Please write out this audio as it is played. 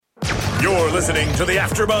You're listening to the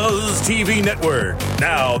AfterBuzz TV Network,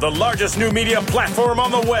 now the largest new media platform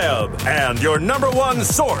on the web, and your number one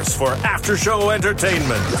source for after-show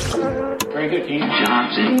entertainment. Very good, Dean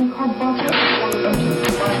Johnson.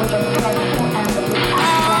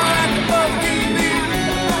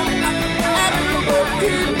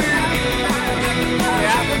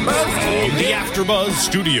 From the AfterBuzz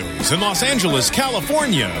Studios in Los Angeles,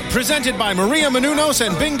 California, presented by Maria Menounos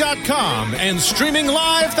and Bing.com, and streaming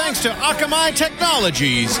live thanks to Akamai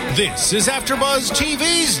Technologies, this is AfterBuzz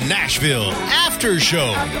TV's Nashville After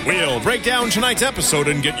Show. We'll break down tonight's episode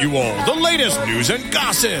and get you all the latest news and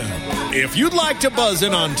gossip. If you'd like to buzz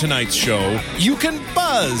in on tonight's show, you can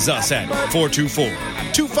buzz us at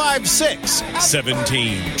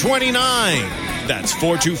 424-256-1729. That's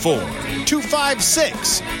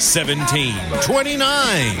 424-256-1729.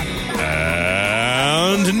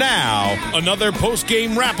 And now, another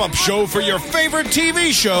post-game wrap-up show for your favorite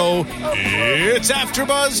TV show. It's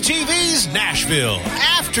AfterBuzz TV's Nashville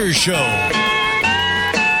After Show.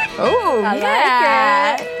 Oh,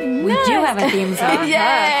 I like it. We do have a theme song.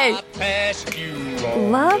 Yay!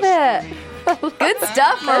 Love it. Good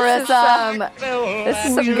stuff, Marissa. This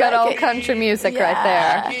is some good old country music right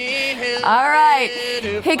there. All right.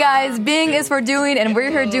 Hey, guys, Bing is for doing, and we're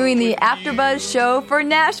here doing the AfterBuzz show for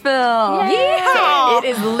Nashville. Yeehaw! It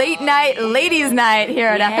is late night, ladies' night here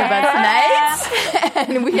at AfterBuzz tonight.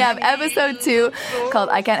 And we have episode 2 called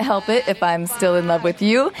I Can't Help It If I'm Still in Love with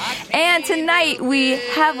You. And tonight we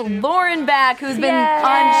have Lauren back, who's been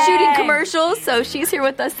on shooting commercials, so she's here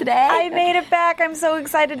with us today. I made it back. I'm so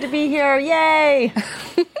excited to be here. Yay!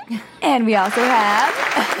 And we also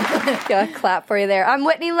have... Got a clap for you there. I'm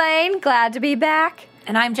Whitney Lane. Glad to be back.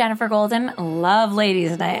 And I'm Jennifer Golden. Love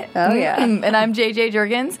Ladies Night. Oh, yeah. And I'm JJ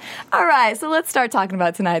Jurgens. All right, so let's start talking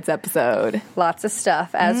about tonight's episode. Lots of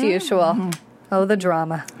stuff, as usual. Oh, the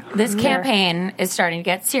drama. This campaign is starting to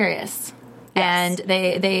get serious. Yes. And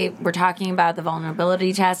they were talking about the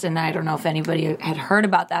vulnerability test, and I don't know if anybody had heard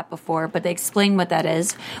about that before, but they explained what that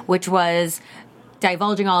is, which was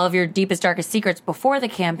divulging all of your deepest, darkest secrets before the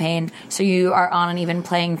campaign, so you are on an even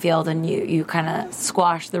playing field and you kind of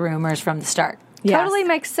squash the rumors from the start. Yes. Totally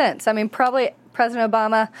makes sense. I mean, probably President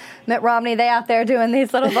Obama, Mitt Romney, they out there doing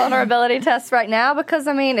these little vulnerability tests right now because,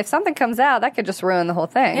 I mean, if something comes out, that could just ruin the whole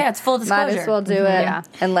thing. Yeah, it's full disclosure. Might as well do it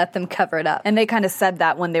and let them cover it up. And they kind of said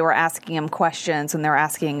that when they were asking him questions, when they were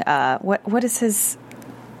asking, what is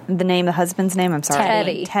the name, the husband's name? I'm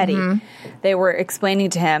sorry. Teddy. Mm-hmm. They were explaining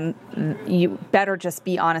to him, you better just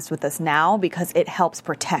be honest with us now because it helps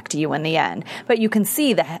protect you in the end. But you can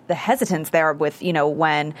see the hesitance there with,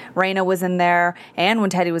 when Raina was in there and when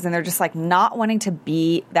Teddy was in there, just like not wanting to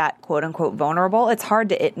be that quote unquote vulnerable. It's hard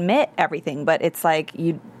to admit everything, but it's like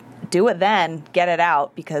you do it then, get it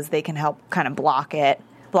out because they can help kind of block the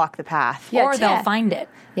path. Yeah, or they'll find it.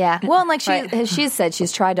 Yeah. Well, and like she's said,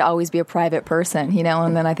 she's tried to always be a private person,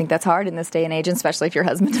 and then I think that's hard in this day and age, and especially if your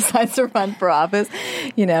husband decides to run for office,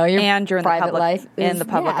 your and you're in private the public, life in the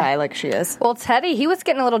public eye like she is. Well, Teddy, he was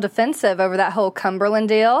getting a little defensive over that whole Cumberland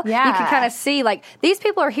deal. Yeah. You can kind of see, like, these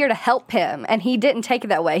people are here to help him, and he didn't take it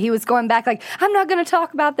that way. He was going back like, I'm not going to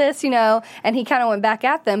talk about this, and he kind of went back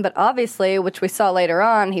at them, but obviously, which we saw later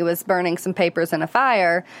on, he was burning some papers in a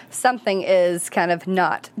fire. Something is kind of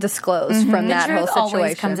not disclosed from that whole situation. The truth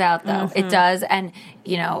always comes out, though. It does, and,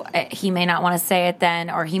 he may not want to say it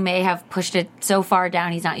then, or he may have pushed it so far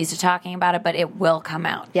down he's not used to talking about it, but it will come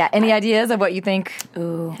out. Yeah, any ideas of what you think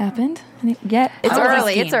happened yet? It's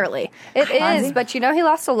early. It's early. It is, but, he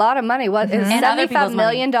lost a lot of money. What is $75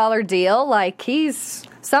 million deal? Like,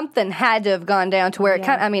 something had to have gone down to where it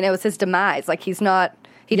it was his demise. Like, he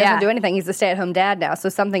doesn't do anything. He's a stay-at-home dad now, so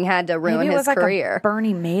something had to ruin his career. Like a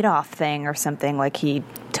Bernie Madoff thing or something, like he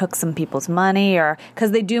took some people's money, or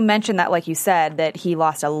because they do mention that, like you said, that he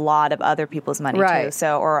lost a lot of other people's money too.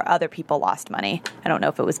 So, or other people lost money. I don't know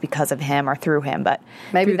if it was because of him or through him, but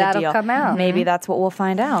maybe that'll come out. Maybe that's what we'll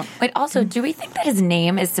find out. But also, do we think that his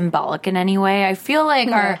name is symbolic in any way? I feel like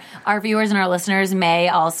our viewers and our listeners may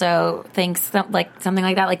also think something like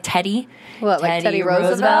that, like Teddy. What, like Teddy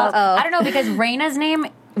Roosevelt? Oh. I don't know, because Raina's name,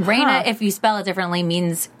 if you spell it differently,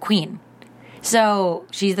 means queen. So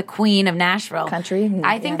she's the queen of Nashville. Country.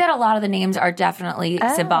 I think that a lot of the names are definitely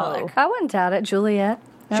symbolic. I wouldn't doubt it. Juliet.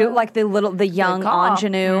 Like the young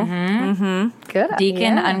ingenue. Good.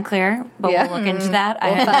 Deacon, unclear, but we'll look into that.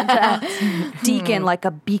 We'll find out. Deacon, like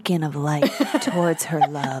a beacon of light towards her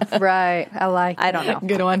love. Right. I like it. I don't know.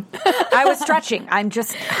 Good one. I was stretching. I'm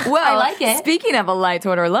just... Well, I like it. Speaking of a light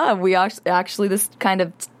toward her love, we actually this kind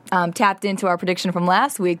of tapped into our prediction from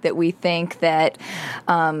last week that we think that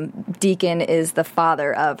Deacon is the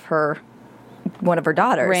father of one of her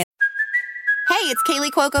daughters.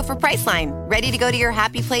 Kaylee Cuoco for Priceline. Ready to go to your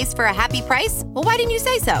happy place for a happy price? Well, why didn't you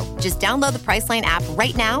say so? Just download the Priceline app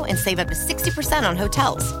right now and save up to 60% on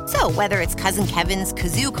hotels. So whether it's Cousin Kevin's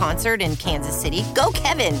Kazoo Concert in Kansas City, go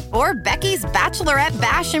Kevin, or Becky's Bachelorette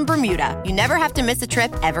Bash in Bermuda, you never have to miss a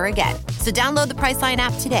trip ever again. So download the Priceline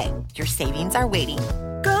app today. Your savings are waiting.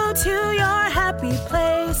 Go to your happy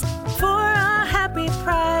place for a happy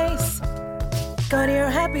price. Go to your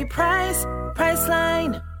happy price,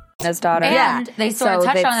 Priceline. His daughter. And they sort of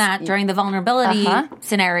touched on that during the vulnerability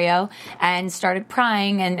scenario and started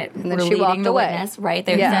crying and she walked the away. Witness, right?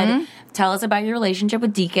 They said, tell us about your relationship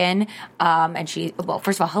with Deacon. And she, well,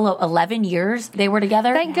 first of all, 11 years they were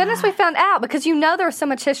together. Thank goodness we found out, because there was so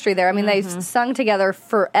much history there. I mean, they sung together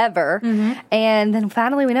forever. And then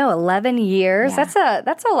finally we know 11 years. Yeah.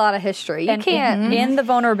 That's a lot of history. You can't. In the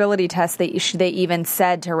vulnerability test, they even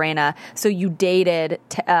said to Raina, so you dated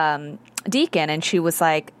Deacon, and she was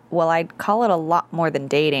like, well, I'd call it a lot more than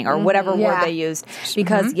dating, or whatever word they used,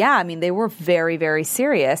 because they were very, very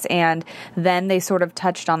serious. And then they sort of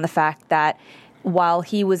touched on the fact that while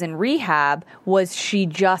he was in rehab, was she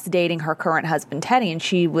just dating her current husband, Teddy? And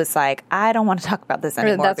she was like, I don't want to talk about this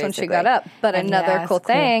anymore. That's when she got up. But another cool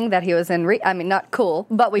thing that he was in, not cool,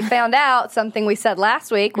 but we found out something we said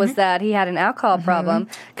last week was that he had an alcohol problem.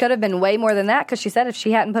 Could have been way more than that, because she said if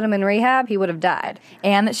she hadn't put him in rehab, he would have died.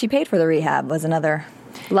 And that she paid for the rehab was another...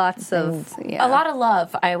 A lot of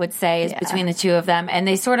love, I would say, is between the two of them. And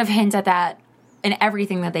they sort of hint at that in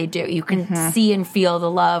everything that they do. You can see and feel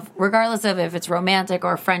the love, regardless of if it's romantic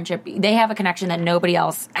or friendship. They have a connection that nobody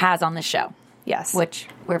else has on the show. Yes. Which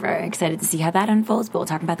we're very excited to see how that unfolds, but we'll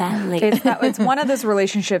talk about that later. It's one of those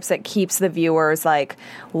relationships that keeps the viewers, like,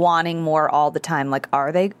 wanting more all the time. Like,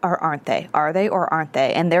 are they or aren't they? Are they or aren't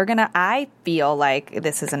they? And they're going to, I feel like,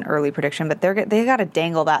 this is an early prediction, but they got to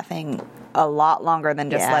dangle that thing a lot longer than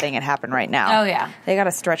just letting it happen right now. Oh, yeah. They got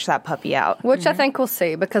to stretch that puppy out. Which I think we'll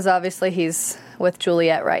see, because obviously he's with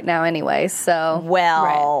Juliet right now anyway,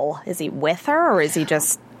 so... Is he with her, or is he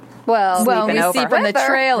just... Well, we over? see from the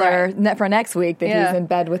trailer for next week that he's in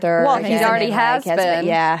bed with her. Well, he already has been.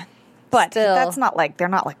 Yeah. But still. that's not like, they're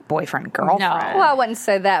not like boyfriend, girlfriend. No. Well, I wouldn't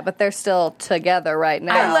say that, but they're still together right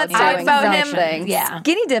now. Let's doing phone him. something. Yeah.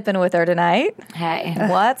 Skinny dipping with her tonight. Hey.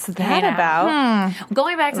 What's that about?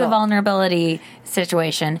 Going back to the vulnerability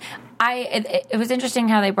situation, it was interesting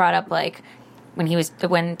how they brought up, like,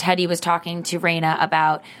 when Teddy was talking to Raina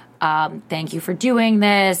about thank you for doing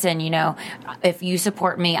this, and if you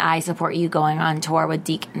support me, I support you going on tour with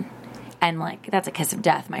Deacon. And, like, that's a kiss of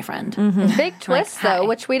death, my friend. Big twist, though,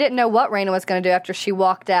 which we didn't know what Raina was going to do after she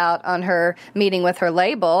walked out on her meeting with her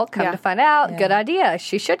label. Come to find out, good idea.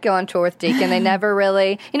 She should go on tour with Deacon. They never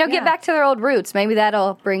really, get back to their old roots. Maybe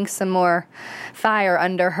that'll bring some more fire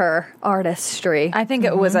under her artistry. I think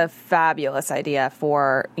it was a fabulous idea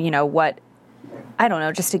for, I don't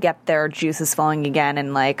know, just to get their juices flowing again.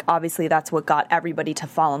 And, like, obviously that's what got everybody to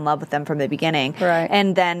fall in love with them from the beginning. Right.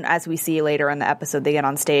 And then, as we see later in the episode, they get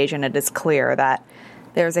on stage and it is clear that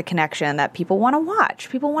there's a connection that people want to watch.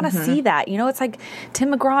 People want to see that. It's like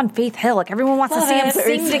Tim McGraw and Faith Hill. Like, everyone wants to see them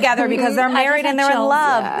sing together because they're married and they're in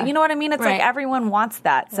love. Yeah. You know what I mean? It's like everyone wants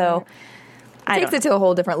that. So it takes it to a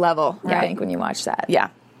whole different level, I think, when you watch that. Yeah,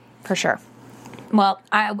 for sure. Well,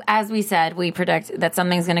 as we said, we predict that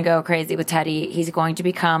something's going to go crazy with Teddy. He's going to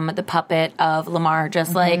become the puppet of Lamar,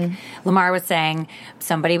 just like Lamar was saying.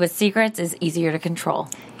 Somebody with secrets is easier to control.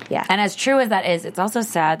 Yeah. And as true as that is, it's also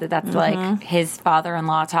sad that that's like his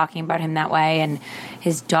father-in-law talking about him that way, and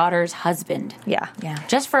his daughter's husband. Yeah.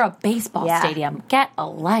 Just for a baseball stadium. Get a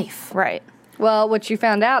life. Right. Well, what you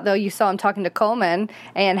found out, though, you saw him talking to Coleman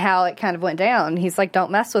and how it kind of went down. He's like,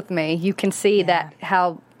 don't mess with me. You can see that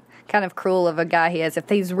how kind of cruel of a guy he is. If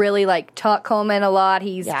he's really, like, taught Coleman a lot,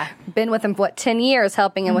 he's been with him, 10 years,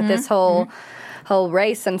 helping him with this whole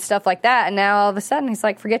race and stuff like that. And now all of a sudden he's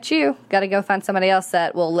like, forget you. Got to go find somebody else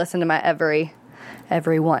that will listen to my every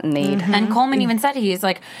want and need. And Coleman even said, he's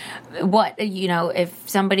like, what, if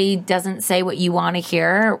somebody doesn't say what you want to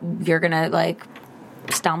hear, you're going to, like,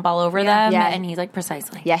 stomp all over them. Yeah. And he's like,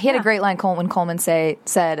 precisely. Yeah, he had a great line when Coleman said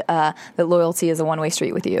that loyalty is a one-way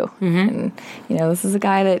street with you. And, this is a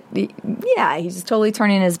guy that, he's just totally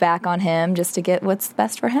turning his back on him just to get what's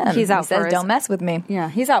best for him. He says, don't mess with me. Yeah,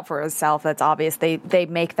 he's out for himself. That's obvious. They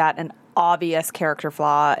make that an obvious character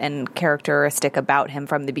flaw and characteristic about him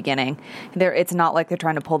from the beginning. It's not like they're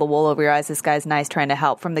trying to pull the wool over your eyes. This guy's nice, trying to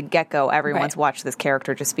help. From the get-go, everyone's watched this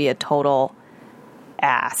character just be a total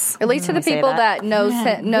ass. At least to the people that know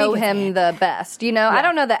him the best. You know, I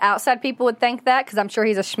don't know that outside people would think that because I'm sure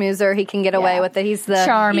he's a schmoozer. He can get away with it. He's the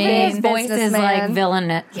charming. His voice is like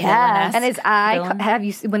villainous. And his eye, have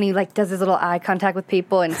you when he like does his little eye contact with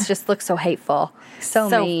people and it just looks so hateful, so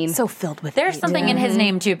mean, so filled with. There's something in his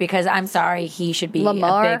name too because I'm sorry, he should be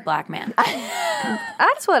Lamar? a big black man.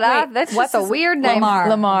 That's just a weird name.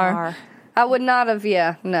 Lamar. I would not have.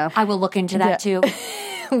 Yeah, no. I will look into that too.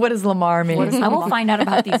 What does Lamar mean? I will find out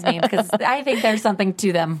about these names because I think there's something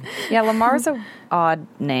to them. Yeah, Lamar's a odd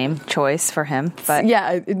name choice for him, but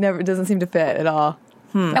it doesn't seem to fit at all.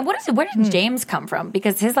 And where did James come from?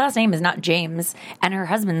 Because his last name is not James, and her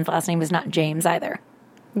husband's last name is not James either.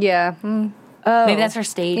 Yeah. Oh, maybe that's her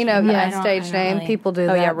stage. You know, stage name. Really. People do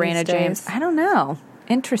that. Oh yeah, Raina James. I don't know.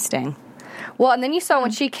 Interesting. Well, and then you saw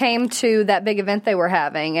when she came to that big event they were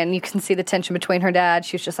having, and you can see the tension between her dad.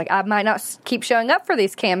 She was just like, I might not keep showing up for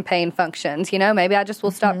these campaign functions. You know, maybe I just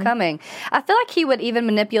will stop coming. I feel like he would even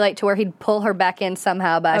manipulate to where he'd pull her back in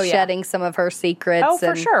somehow by shedding some of her secrets. Oh,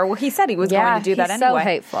 for sure. Well, he said he was going to do that anyway. So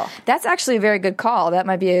hateful. That's actually a very good call. That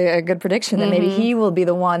might be a good prediction that maybe he will be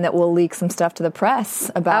the one that will leak some stuff to the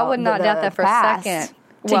press about. I would not doubt that for past. a second.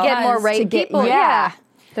 To get more rape people. Yeah.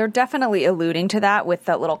 They're definitely alluding to that with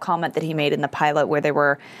that little comment that he made in the pilot where they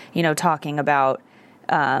were, talking about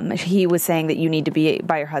he was saying that you need to be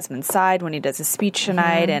by your husband's side when he does his speech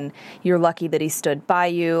tonight, and you're lucky that he stood by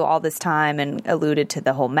you all this time, and alluded to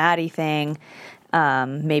the whole Maddie thing,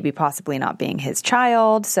 maybe possibly not being his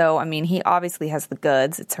child. So, I mean, he obviously has the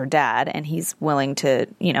goods. It's her dad, and he's willing to,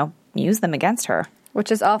 use them against her. Which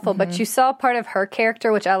is awful, but you saw part of her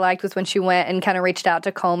character, which I liked, was when she went and kind of reached out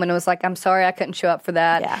to Coleman and was like, I'm sorry I couldn't show up for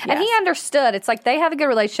that. Yeah. And he understood. It's like they have a good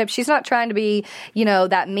relationship. She's not trying to be,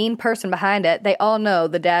 that mean person behind it. They all know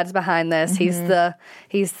the dad's behind this. He's the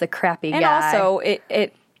crappy guy. And also,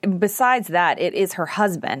 it besides that, it is her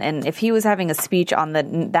husband. And if he was having a speech on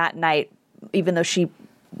that night, even though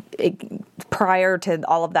prior to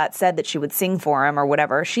all of that said that she would sing for him or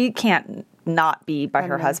whatever, she can't not be by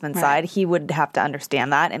her husband's side. He would have to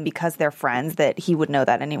understand that, and because they're friends, that he would know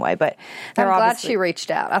that anyway. But I'm glad she reached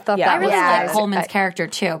out. I thought that I really was like Coleman's character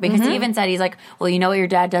too, because he even said, he's like, well, you know what your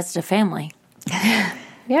dad does to family.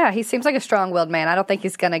 Yeah, he seems like a strong-willed man. I don't think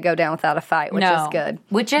he's going to go down without a fight, which is good.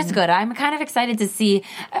 Which is good. I'm kind of excited to see,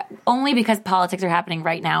 only because politics are happening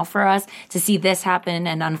right now for us, to see this happen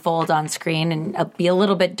and unfold on screen and be a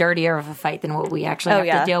little bit dirtier of a fight than what we actually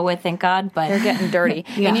have to deal with, thank God. But they're getting dirty.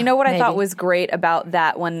 And you know what I thought was great about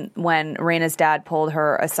that when Raina's dad pulled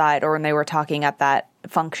her aside, or when they were talking at that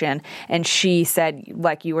function, and she said,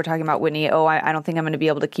 like you were talking about, Whitney, I don't think I'm going to be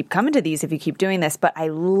able to keep coming to these if you keep doing this. But I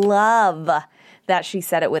love that she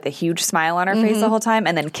said it with a huge smile on her face the whole time,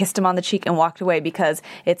 and then kissed him on the cheek and walked away, because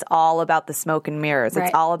it's all about the smoke and mirrors.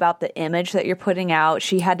 It's all about the image that you're putting out.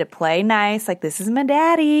 She had to play nice, like, this is my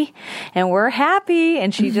daddy, and we're happy.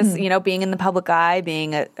 And she just, being in the public eye,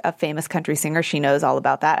 being a famous country singer, she knows all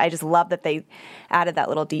about that. I just love that they added that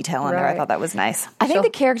little detail in there. I thought that was nice. I think the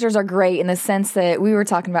characters are great in the sense that we were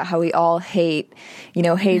talking about how we all hate,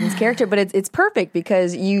 Hayden's character, but it's perfect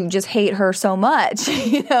because you just hate her so much,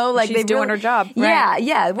 like she's doing her job. Yeah,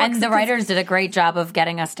 yeah. And the writers did a great job of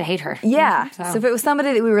getting us to hate her. Yeah. So if it was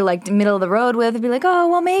somebody that we were like middle of the road with, it'd be like, oh,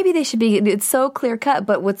 well, maybe they should be. It's so clear cut.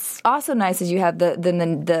 But what's also nice is you have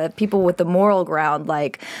the people with the moral ground,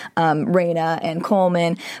 like Raina and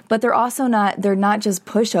Coleman, but they're also not just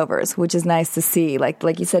pushovers, which is nice to see.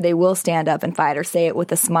 Like you said, they will stand up and fight or say it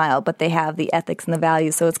with a smile, but they have the ethics and the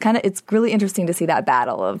values. So it's really interesting to see that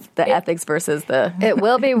battle of the ethics versus the. It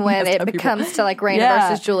will be when it becomes to like Raina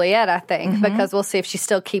versus Juliet, I think, because we'll see if she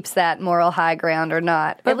still keeps that moral high ground or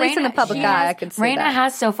not. But at least in the public eye, I could see Raina that.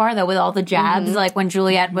 has so far, though, with all the jabs, like when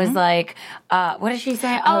Juliet was like, what did she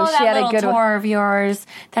say? Oh, she that had a little good tour of yours.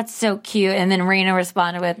 That's so cute. And then Raina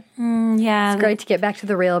responded with, yeah. It's great to get back to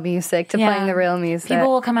the real music, to playing the real music.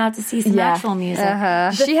 People will come out to see some actual music.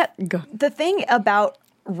 The thing about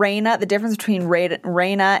Raina, the difference between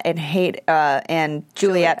Raina and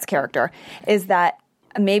Juliet's character is that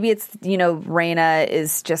maybe it's, Raina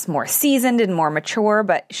is just more seasoned and more mature,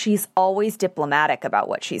 but she's always diplomatic about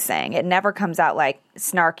what she's saying. It never comes out like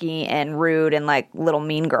snarky and rude and like little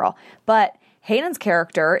mean girl. But Hayden's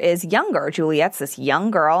character is younger. Juliet's this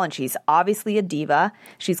young girl, and she's obviously a diva.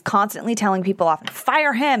 She's constantly telling people off and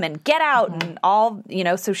fire him and get out and all,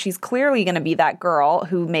 so she's clearly going to be that girl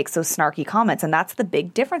who makes those snarky comments. And that's the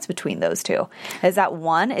big difference between those two, is that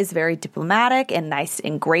one is very diplomatic and nice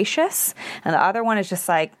and gracious, and the other one is just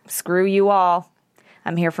like, screw you all.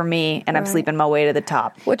 I'm here for me, and I'm sleeping my way to the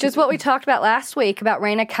top. Which is what we talked about last week, about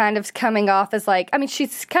Raina kind of coming off as like, I mean,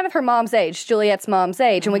 she's kind of her mom's age, Juliet's mom's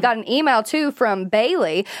age. And we got an email, too, from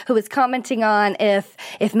Bailey, who was commenting on if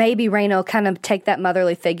maybe Raina will kind of take that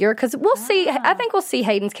motherly figure. Because we'll see, I think we'll see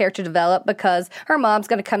Hayden's character develop because her mom's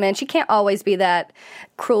going to come in. She can't always be that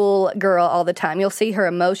cruel girl all the time. You'll see her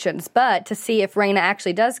emotions. But to see if Raina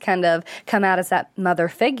actually does kind of come out as that mother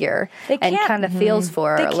figure and kind of feels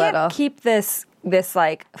for her a little. They can't keep this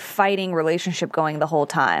like fighting relationship going the whole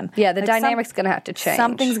time. Yeah, the dynamic's going to have to change.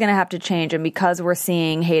 Something's going to have to change, and because we're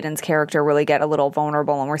seeing Hayden's character really get a little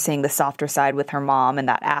vulnerable, and we're seeing the softer side with her mom and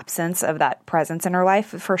that absence of that presence in her life,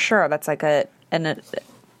 for sure, that's like an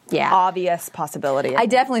obvious possibility. I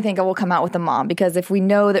definitely think it will come out with the mom, because if we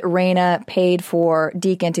know that Raina paid for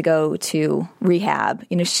Deacon to go to rehab,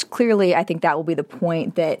 clearly I think that will be the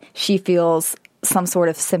point that she feels some sort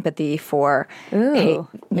of sympathy for.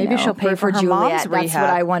 Maybe she'll pay for her Juliet. mom's rehab. That's what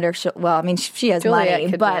I wonder. She has Juliet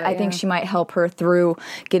money, but I think she might help her through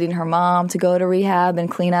getting her mom to go to rehab and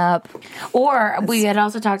clean up. Or we had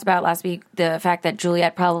also talked about last week the fact that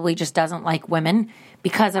Juliet probably just doesn't like women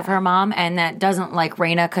because of her mom, and that doesn't like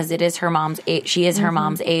Raina because it is her mom's age. She is her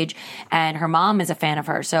mom's age, and her mom is a fan of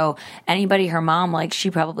her. So anybody her mom likes, she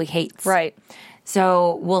probably hates. Right.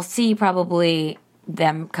 So we'll see probably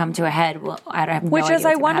them come to a head. Well, I have no idea. Which is,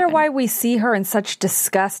 I wonder why we see her in such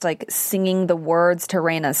disgust, like singing the words to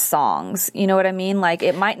Raina's songs. You know what I mean? Like,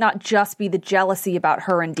 it might not just be the jealousy about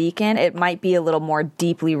her and Deacon. It might be a little more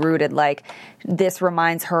deeply rooted. Like, this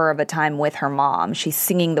reminds her of a time with her mom. She's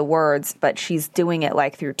singing the words, but she's doing it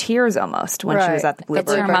like through tears almost when she was at the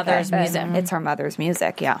Bluebird. It's her mother's music. It's her mother's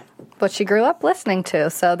music, yeah. What she grew up listening to,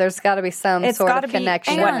 so there's got to be some sort of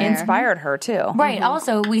connection. It's got to be what inspired her, too. Right.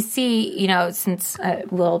 Also, we see, since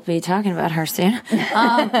we'll be talking about her soon,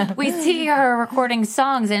 we see her recording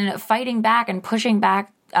songs and fighting back and pushing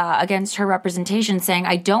back against her representation, saying,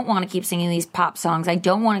 I don't want to keep singing these pop songs. I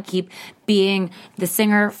don't want to keep being the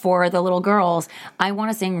singer for the little girls. I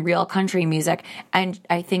want to sing real country music. And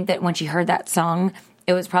I think that when she heard that song,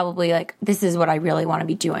 it was probably like, this is what I really want to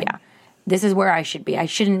be doing. Yeah. This is where I should be. I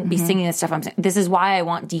shouldn't be singing this stuff I'm saying. This is why I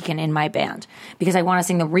want Deacon in my band, because I want to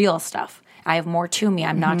sing the real stuff. I have more to me.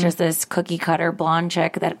 I'm not just this cookie cutter blonde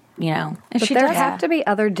chick that, And there have to be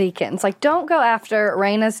other Deacons. Like, don't go after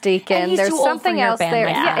Raina's Deacon. There's something else there.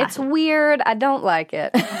 Yeah, it's weird. I don't like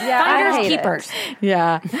it. Yeah, Finders keepers.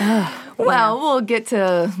 Yeah. Well, we'll get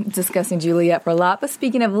to discussing Juliet for a lot. But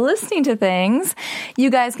speaking of listening to things, you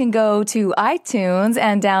guys can go to iTunes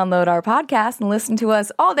and download our podcast and listen to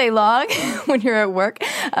us all day long when you're at work.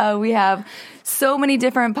 We have so many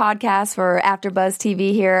different podcasts for AfterBuzz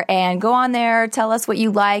TV here, and go on there, tell us what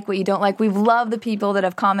you like, what you don't like. We've loved the people that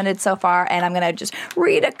have commented so far, and I'm going to just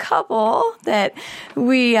read a couple that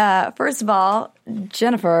we, first of all,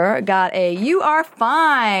 Jennifer got a "You are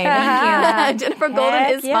fine." Thank you. Jennifer Golden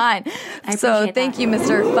is fine. So thank you,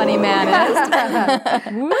 Mr. Funny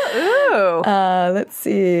Manist. Woo! Let's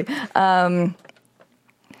see.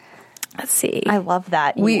 Let's see. I love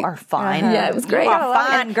that. You are fine. Yeah, it was great. You are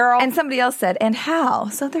fine, girl. And somebody else said, and how?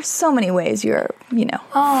 So there's so many ways you're,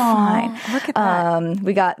 fine. Look at that.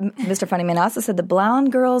 We got Mr. Funny Man also said the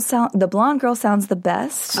blonde girl sounds the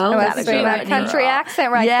best. Oh, that's that country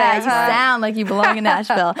accent right there. Yeah, you sound like you belong in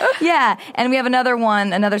Nashville. Yeah, and we have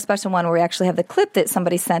another special one where we actually have the clip that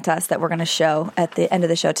somebody sent us that we're going to show at the end of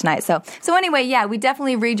the show tonight. So anyway, yeah, we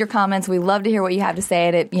definitely read your comments. We love to hear what you have to say,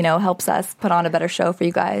 and it helps us put on a better show for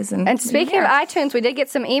you guys. And speaking of iTunes, we did get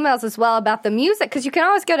some emails as well about the music, because you can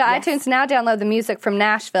always go to iTunes now, download the music from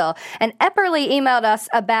Nashville. And Epperly emailed us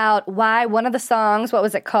about why one of the songs, what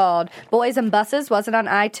was it called? Boys and Buses, wasn't on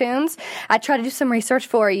iTunes. I tried to do some research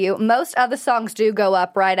for you. Most other songs do go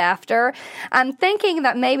up right after. I'm thinking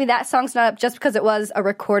that maybe that song's not up just because it was a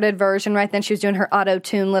recorded version right then. She was doing her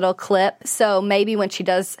auto-tune little clip. So maybe when she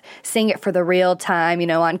does sing it for the real time,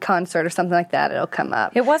 on concert or something like that, it'll come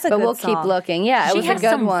up. It was a good song. But we'll keep looking. Yeah, it was a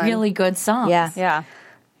good one. Really good songs. Yeah.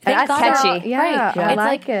 That's catchy. Yeah, I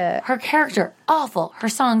like it. Her character, awful. Her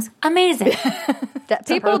songs, amazing.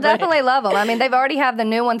 People definitely love them. I mean, they've already have the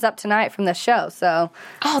new ones up tonight from the show. So,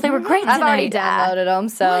 they were great tonight. I've already downloaded them.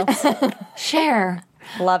 So, share.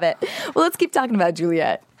 Love it. Well, let's keep talking about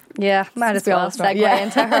Juliet. Yeah, might as well segue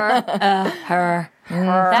into her. Her.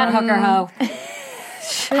 That hooker hoe.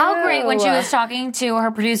 How great when she was talking to her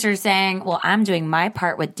producer saying, well, I'm doing my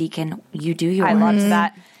part with Deacon. You do yours. I loved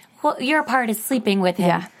that. Well, your part is sleeping with him.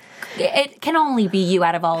 Yeah. It can only be you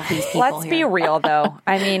out of all of these people. Let's be real, though.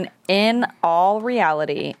 I mean, in all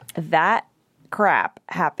reality, that crap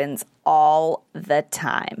happens all the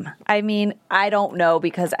time. I mean, I don't know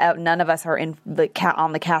because none of us are on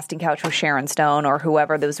the casting couch with Sharon Stone or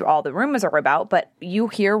whoever all the rumors are about, but you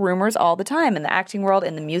hear rumors all the time in the acting world,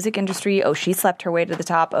 in the music industry. Oh, she slept her way to the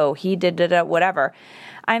top. Oh, he did whatever.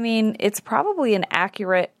 I mean, it's probably an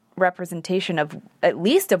accurate representation of at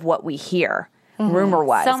least of what we hear,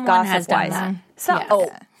 rumor-wise, Someone has done gossip-wise.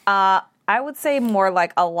 that. I would say more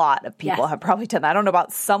like a lot of people have probably done that. I don't know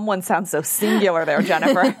about someone sounds so singular there,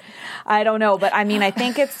 Jennifer. I don't know. But I mean, I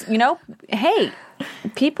think it's, hey,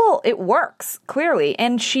 people, it works, clearly.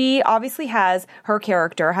 And she obviously her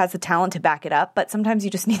character has the talent to back it up, but sometimes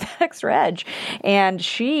you just need that extra edge. And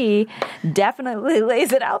she definitely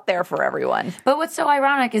lays it out there for everyone. But what's so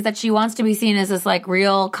ironic is that she wants to be seen as this like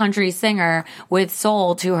real country singer with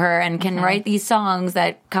soul to her and can write these songs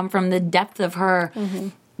that come from the depth of her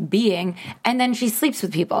being, and then she sleeps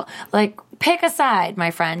with people. Like, pick a side, my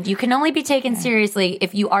friend. You can only be taken seriously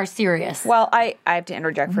if you are serious. Well, I have to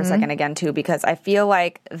interject for a second again, too, because I feel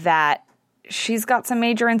like that she's got some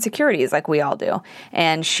major insecurities like we all do.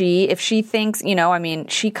 And if she thinks,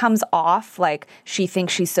 she comes off like she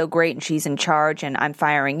thinks she's so great and she's in charge and I'm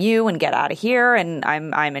firing you and get out of here and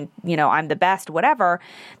I'm the best, whatever.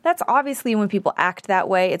 That's obviously when people act that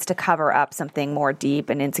way, it's to cover up something more deep,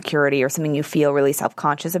 an insecurity or something you feel really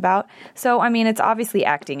self-conscious about. So, I mean, it's obviously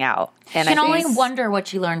acting out. And I can only wonder what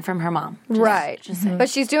she learned from her mom. Right. But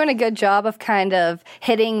she's doing a good job of kind of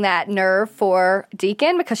hitting that nerve for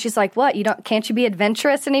Deacon because she's like, what, can't you be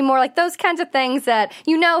adventurous anymore? Like those kinds of things that,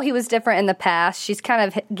 he was different in the past. She's kind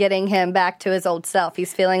of getting him back to his old self.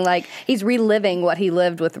 He's feeling like he's reliving what he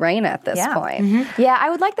lived with Raina at this point. Yeah, I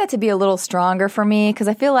would like that to be a little stronger for me because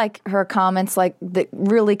I feel like her comments, like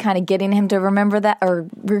really kind of getting him to remember that or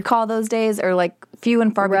recall those days are like few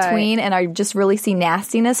and far between, and I just really see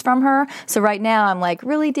nastiness from her. So right now I'm like,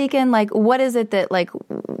 really, Deacon? Like, what is it that, like,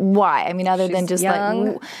 why? I mean, other than just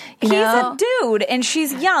young. He's a dude, and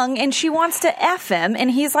she's young, and she wants to F him,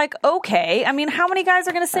 and he's like, okay. I mean, how many guys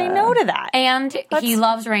are going to say no to that? And he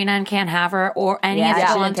loves Raina and can't have her, and he has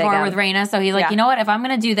to go on tour with Raina, so he's like, you know what? If I'm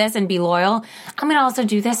going to do this and be loyal, I'm going to also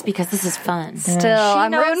do this because this is fun. Still,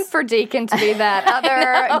 I'm rooting for Deacon to be that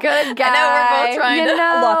other good guy. I know we're both trying to.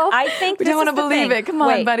 Look, I think we don't want to believe it. Come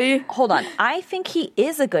on, buddy. Hold on. I think he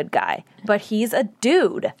is a good guy, but he's a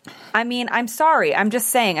dude. I mean, I'm sorry. I'm just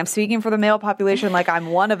saying. I'm speaking for the male population like I'm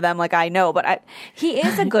one of them, like I know. But he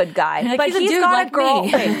is a good guy. Like but he's got like a girl.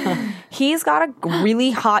 me. He's got a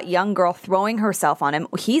really hot young girl throwing herself on him.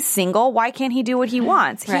 He's single. Why can't he do what he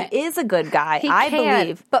wants? Right. He is a good guy. I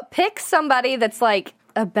believe. But pick somebody that's like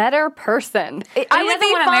a better person. I would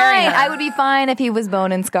be fine. I would be fine if he was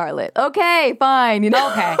Bone and Scarlet. Okay, fine. Okay.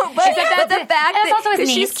 But the fact that also his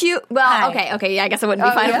niece. she's cute. Well, okay. Yeah, I guess I wouldn't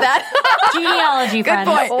be fine with that. Genealogy, Good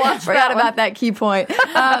friends. point. Forgot about that key point.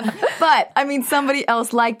 But I mean, somebody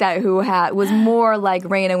else like that who was more like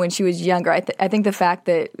Raina when she was younger. I think the fact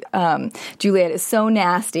that Juliet is so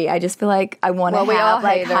nasty, I just feel like I want to have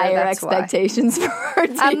like higher expectations for her.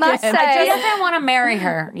 I must say, I just didn't want to marry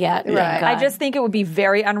her yet. Right. I just think it would be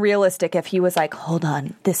very unrealistic if he was like, hold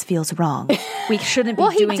on, this feels wrong. We shouldn't be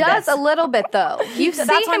doing this. Well, he does a little bit, though. You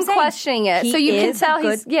see him questioning it, so you can tell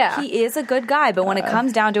he is a good guy, but when it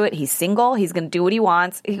comes down to it, he's single, he's going to do what he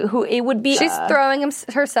wants. It would be... She's throwing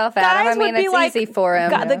herself at him. I mean, it's easy for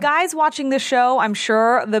him. The guys watching the show, I'm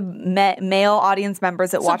sure the male audience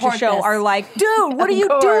members that watch the show are like, dude, what are you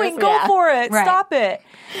doing? Go for it. Right. Stop it.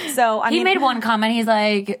 So, he made one comment. He's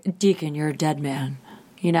like, Deacon, you're a dead man.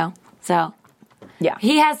 So... Yeah,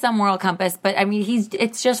 he has some moral compass, but I mean,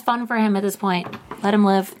 it's just fun for him at this point. Let him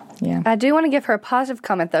live. Yeah, I do want to give her a positive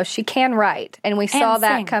comment though. She can write, and we saw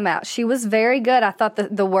that come out. She was very good. I thought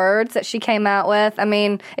the words that she came out with. I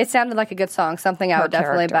mean, it sounded like a good song. Something I would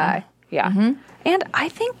definitely buy. Yeah, and I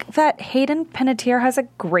think that Hayden Panettiere has a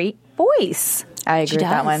great voice. I agree with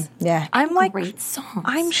that one. Yeah, I'm like, great songs.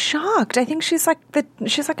 I'm shocked. I think she's like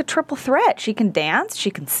a triple threat. She can dance,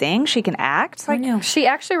 she can sing, she can act. She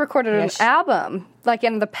actually recorded an album. Like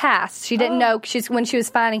in the past, she didn't know when she was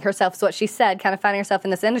finding herself, is what she said, kind of finding herself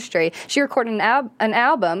in this industry. She recorded an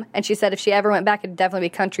album, and she said if she ever went back, it'd definitely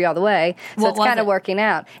be country all the way. So it's kind of working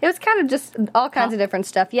out. It was kind of just all kinds of different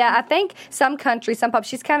stuff. Yeah, I think some country, some pop.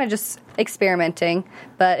 She's kind of just experimenting.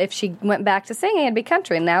 But if she went back to singing, it'd be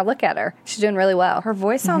country. And now look at her; she's doing really well. Her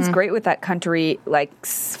voice sounds great with that country like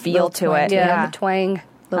feel to it. Yeah, the twang.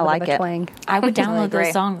 I like it. Twang. I would download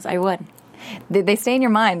those songs. I would. They stay in your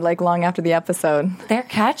mind like long after the episode. They're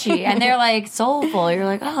catchy and they're like soulful. You're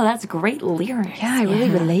like, oh, that's great lyrics. Yeah, I really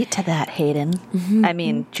relate to that, Hayden. I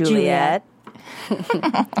mean, Juliet.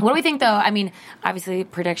 What do we think, though? I mean, obviously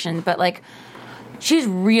prediction, but like she's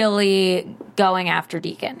really going after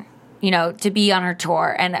Deacon, to be on her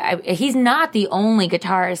tour. And he's not the only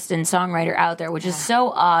guitarist and songwriter out there, which is so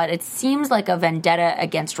odd. It seems like a vendetta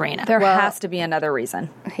against Raina. There has to be another reason.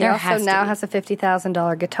 He also now has a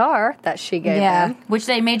 $50,000 guitar that she gave him. Which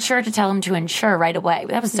they made sure to tell him to insure right away.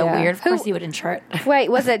 That was so weird. Of course he would insure it. Wait,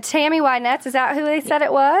 was it Tammy Wynette's? Is that who they said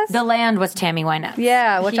it was? The land was Tammy Wynette's.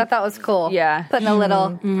 Yeah, which I thought was cool. Yeah. Putting a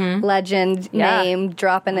little legend name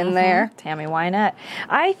dropping in there. Tammy Wynette.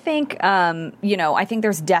 I think, I think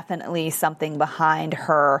there's definitely something behind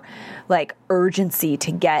her urgency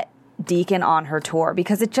to get Deacon on her tour,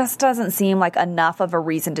 because it just doesn't seem like enough of a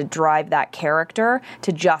reason to drive that character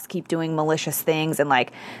to just keep doing malicious things and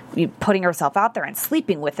putting herself out there and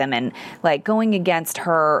sleeping with him and going against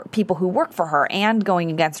her people who work for her and going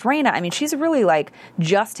against Raina. I mean, she's really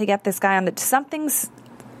just to get this guy on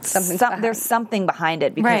there's something behind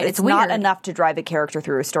it, because it's not enough to drive a character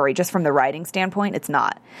through a story. Just from the writing standpoint, it's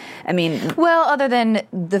not. I mean, well, other than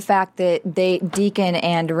the fact that Deacon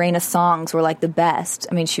and Raina's songs were the best.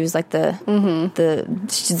 I mean, she was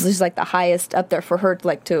she's just the highest up there for her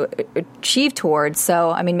to achieve towards. So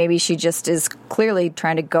I mean, maybe she just is clearly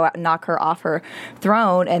trying to go out and knock her off her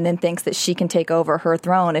throne, and then thinks that she can take over her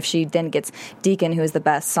throne if she then gets Deacon, who is the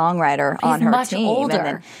best songwriter, on her much team.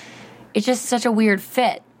 Older. It's just such a weird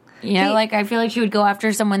fit. I feel like she would go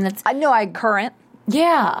after someone that's current.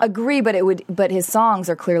 Yeah, agree, but his songs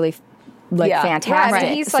are clearly fantastic.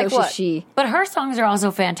 Right. He's she. But her songs are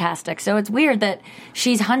also fantastic. So it's weird that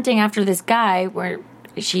she's hunting after this guy where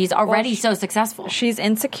she's already so successful. She's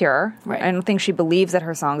insecure. Right. I don't think she believes that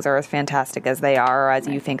her songs are as fantastic as they are, or as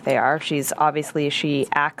you think they are. She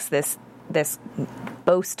acts this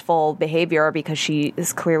boastful behavior because she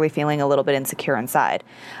is clearly feeling a little bit insecure inside.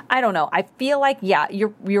 I don't know. I feel like,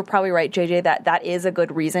 you're probably right, JJ, that is a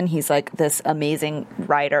good reason. He's this amazing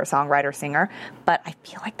writer, songwriter, singer, but I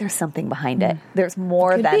feel like there's something behind it. There's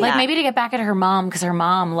more than that. Maybe to get back at her mom, because her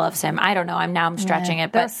mom loves him. I don't know. I'm stretching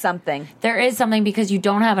it, but there's something. There is something, because you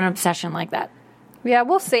don't have an obsession like that. Yeah,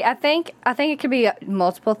 we'll see. I think it could be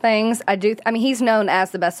multiple things. I mean, he's known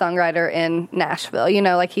as the best songwriter in Nashville.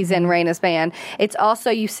 He's in Raina's band. It's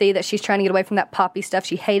also, you see that she's trying to get away from that poppy stuff.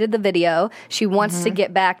 She hated the video. She wants to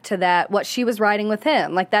get back to that, what she was writing with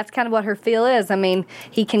him. That's kind of what her feel is. I mean,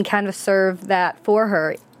 he can kind of serve that for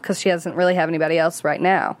her, because she doesn't really have anybody else right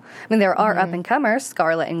now. I mean, there are up-and-comers,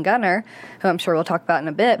 Scarlett and Gunnar, who I'm sure we'll talk about in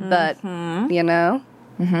a bit, but,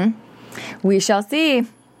 We shall see.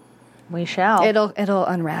 We shall. It'll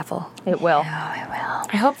unravel. It will. Oh, it will.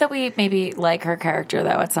 I hope that we maybe like her character, though,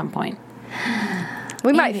 at some point.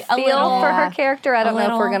 We might feel for her character. I don't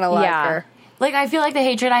know if we're going to like her. I feel like the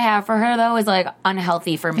hatred I have for her, though, is,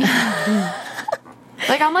 unhealthy for me.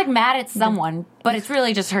 I'm, mad at someone, but it's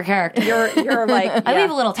really just her character. You're I leave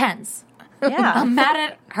a little tense. Yeah. I'm mad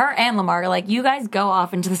at her and Lamar. You guys go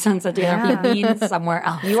off into the sunset together. Be mean somewhere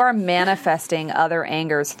else. You are manifesting other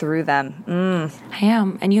angers through them. I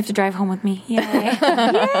am. And you have to drive home with me. Yay.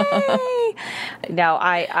 Yay. No,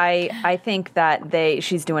 I think that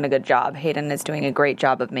she's doing a good job. Hayden is doing a great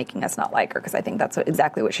job of making us not like her, because I think that's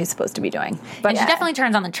exactly what she's supposed to be doing. But she definitely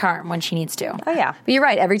turns on the charm when she needs to. Oh, yeah. But you're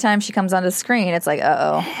right. Every time she comes onto the screen, it's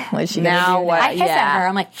what is she going to do? I hiss at her.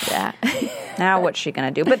 I'm like, now what's she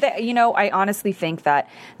going to do? But, I honestly think that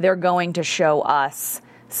they're going to show us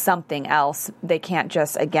something else. They can't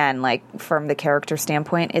just, again, from the character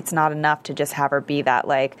standpoint, it's not enough to just have her be that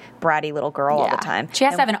bratty little girl all the time. She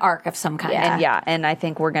has to have an arc of some kind. And I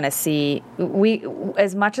think we're going to see,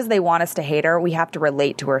 as much as they want us to hate her, we have to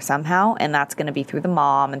relate to her somehow, and that's going to be through the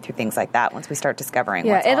mom and through things like that once we start discovering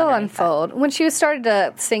what's it'll unfold. When she started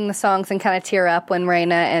to sing the songs and kind of tear up when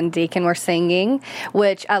Raina and Deacon were singing,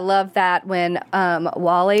 which I love that when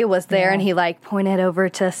Wally was there and he pointed over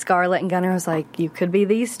to Scarlett and Gunnar, was you could be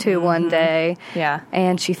these two one day. Yeah.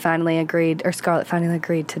 And she finally agreed, or Scarlett finally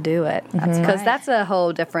agreed to do it. Because that's a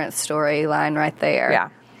whole different storyline right there. Yeah.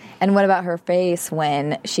 And what about her face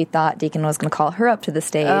when she thought Deacon was going to call her up to the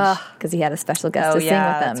stage because he had a special guest to sing with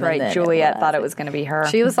them? That's right. Juliet thought it was going to be her.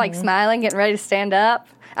 She was smiling, getting ready to stand up.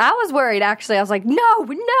 I was worried, actually. I was like, no.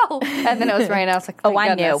 And then it was Raina. I was like,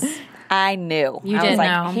 I knew. You did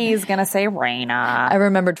know. He's going to say Raina. I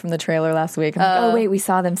remembered from the trailer last week. I'm oh, wait, we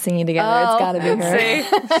saw them singing together. It's got to be her. See?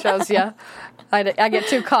 Shows you. I get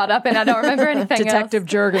too caught up and I don't remember anything Detective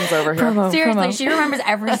Juergens over here. Seriously, she remembers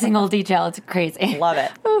every single detail. It's crazy. Love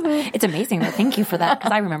it. It's amazing. Though. Thank you for that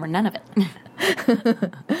because I remember none of it.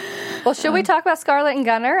 Well, should we talk about Scarlett and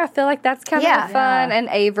Gunnar? I feel like that's kind of fun. And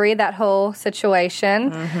Avery, that whole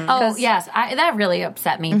situation. Oh, yes. That really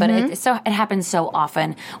upset me. But it happens so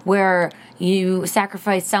often where you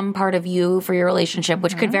sacrifice some part of you for your relationship,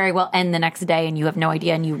 which could very well end the next day and you have no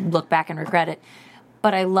idea and you look back and regret it.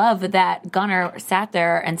 But I love that Gunnar sat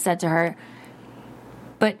there and said to her,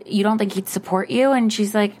 but you don't think he'd support you? And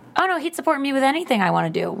she's like, oh, no, he'd support me with anything I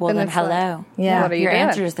want to do. Well, then hello. What are you your doing?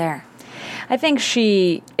 answer is there. I think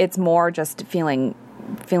it's more just feeling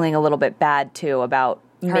a little bit bad too about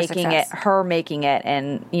making it,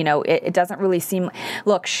 and it doesn't really seem.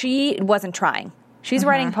 Look, she wasn't trying. She's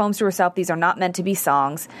writing poems to herself. These are not meant to be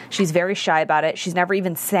songs. She's very shy about it. She's never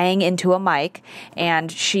even sang into a mic,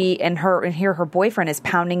 and here her boyfriend is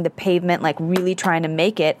pounding the pavement, like really trying to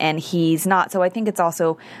make it, and he's not. So I think it's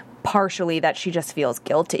also partially that she just feels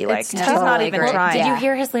guilty. Like she's not even trying. Did you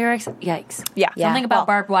hear his lyrics? Yikes. Yeah. Something about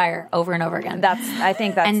barbed wire over and over again. I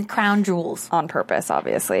think that's and crown jewels on purpose,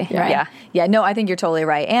 obviously. Right. Yeah. No, I think you're totally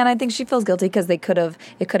right, and I think she feels guilty because it could have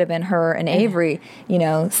been her and Avery,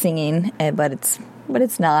 singing, but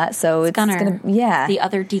it's not. So it's gonna, the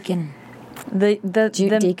other Deacon, the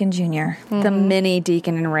Deacon Jr., the mini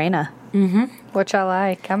Deacon and Raina, which I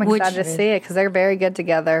like. I'm excited to see it because they're very good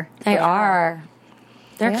together. They are.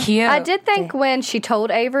 They're cute. I did think when she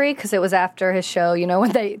told Avery, because it was after his show,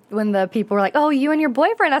 when the people were like, "Oh, you and your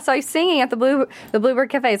boyfriend, I saw you singing at the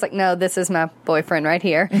Bluebird Cafe." It's like, no, this is my boyfriend right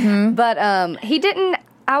here. But he didn't.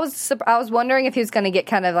 I was wondering if he was going to get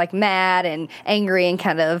kind of like mad and angry and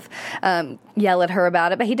kind of yell at her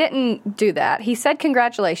about it, but he didn't do that. He said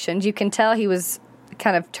congratulations. You can tell he was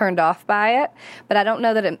kind of turned off by it, but I don't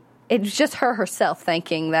know that it's just her herself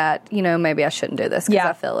thinking that, maybe I shouldn't do this because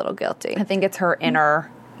I feel a little guilty. I think it's her inner.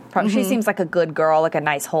 She seems like a good girl, like a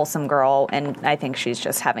nice, wholesome girl, and I think she's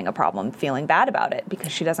just having a problem feeling bad about it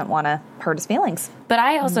because she doesn't want to hurt his feelings. But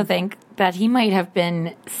I also think that he might have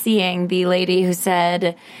been seeing the lady who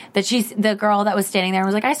said that she's the girl that was standing there and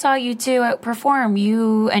was like, I saw you two perform,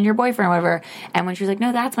 you and your boyfriend, whatever. And when she was like,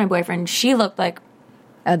 no, that's my boyfriend, she looked like...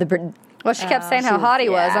 Well, she kept saying how hot he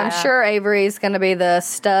was. I'm sure Avery's going to be the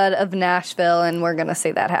stud of Nashville, and we're going to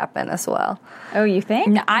see that happen as well. Oh, you think?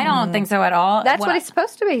 No, I don't think so at all. That's what he's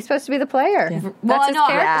supposed to be. He's supposed to be the player. Yeah. That's his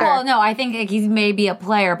character. Well, no, I think he may be a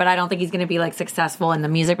player, but I don't think he's going to be like successful in the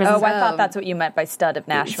music business. Oh, I thought that's what you meant by stud of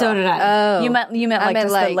Nashville. So did I. Oh, you meant like just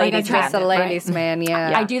the ladies' man. Just the ladies' man.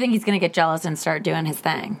 Yeah. I do think he's going to get jealous and start doing his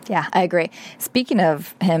thing. Yeah, I agree. Speaking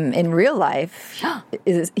of him in real life,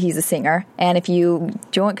 he's a singer, and if you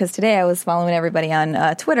join, because today I was following everybody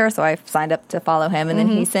on Twitter, so I signed up to follow him, and then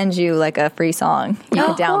he sends you like a free song you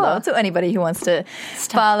can download. So anybody who wants to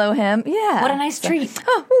follow him, what a nice treat!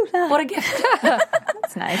 What a gift!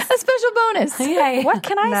 That's nice. A special bonus. Yay. What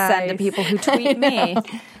can I send to people who tweet me?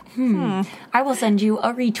 I will send you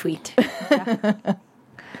a retweet.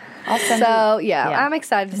 I'm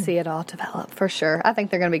excited to see it all develop for sure. I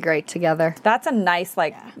think they're going to be great together. That's a nice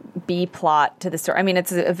B plot to the story. I mean,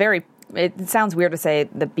 it's a very. It sounds weird to say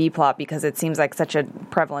the B plot because it seems like such a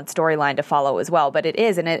prevalent storyline to follow as well, but it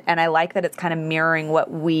is, and I like that it's kind of mirroring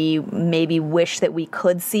what we maybe wish that we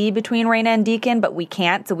could see between Raina and Deacon, but we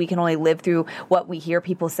can't, so we can only live through what we hear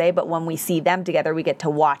people say, but when we see them together, we get to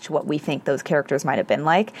watch what we think those characters might have been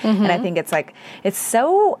like, and I think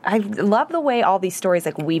I love the way all these stories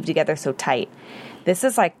weave together so tight. This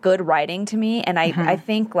is good writing to me, and I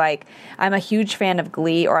think I'm a huge fan of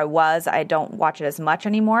Glee, or I was. I don't watch it as much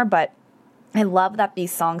anymore, but I love that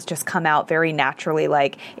these songs just come out very naturally,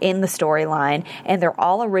 in the storyline, and they're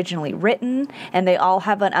all originally written, and they all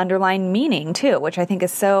have an underlying meaning, too, which I think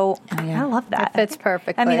is so... I love that. It fits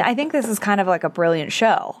perfectly. I mean, I think this is kind of like a brilliant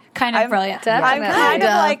show. Kind of brilliant. Definitely.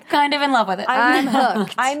 I'm kind of in love with it. I'm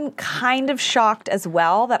hooked. I'm kind of shocked as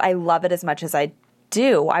well that I love it as much as I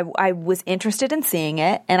do. I was interested in seeing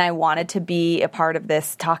it, and I wanted to be a part of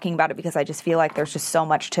this, talking about it, because I just feel like there's just so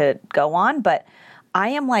much to go on, but I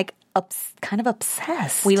am kind of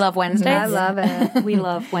obsessed. We love Wednesdays. I love it. We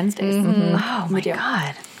love Wednesdays. Oh my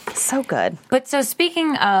God. So good. But so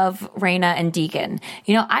speaking of Raina and Deacon,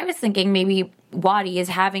 I was thinking maybe Waddy is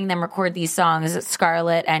having them record these songs,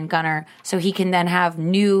 Scarlett and Gunnar, so he can then have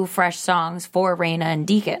new, fresh songs for Raina and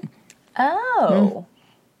Deacon. Oh.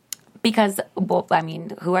 Because,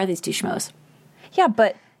 who are these two schmoes? Yeah,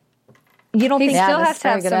 but you don't think... He still has to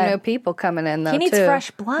have some new people coming in, though, He needs fresh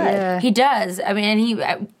blood. Yeah. He does. I mean,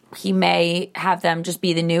 and he may have them just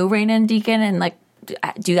be the new Raina and Deacon and,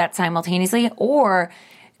 do that simultaneously, or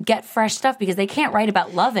get fresh stuff because they can't write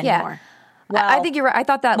about love anymore. Well, I think you're right. I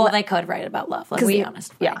thought that. Well, they could write about love. Let's be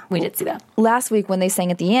honest. Right? Yeah. We did see that. Last week when they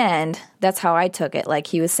sang at the end, that's how I took it. Like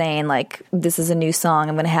he was saying, like, this is a new song.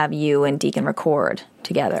 I'm going to have you and Deacon record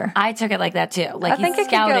together. I took it like that too. Like I think he's it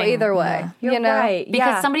could go scouting. either way. You're right.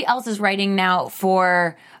 Because somebody else is writing now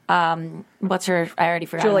for what's her? I already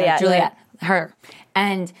forgot. Juliet. Her.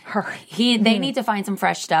 And they need to find some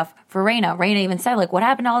fresh stuff for Raina. Raina even said, like, what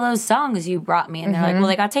happened to all those songs you brought me? And they're like, well,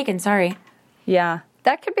 they got taken. Sorry. Yeah.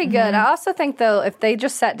 That could be good. I also think, though, if they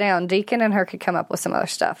just sat down, Deacon and her could come up with some other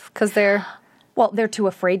stuff because they're... Well, they're too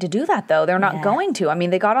afraid to do that, though. They're not going to. I mean,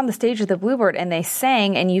 they got on the stage with the Bluebird and they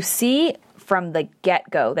sang, and you see from the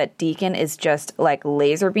get-go that Deacon is just like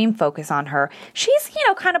laser beam focus on her. She's,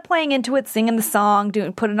 kind of playing into it, singing the song,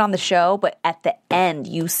 putting it on the show, but at the end,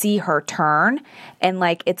 you see her turn, and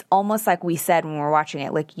like it's almost like we said when we were watching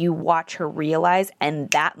it, like you watch her realize in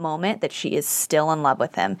that moment that she is still in love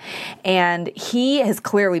with him. And he has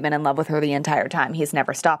clearly been in love with her the entire time. He's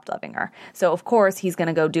never stopped loving her. So, of course, he's going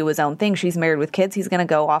to go do his own thing. She's married with kids. He's going to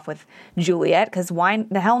go off with Juliet, because why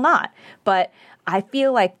the hell not? But I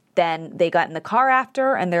feel like then they got in the car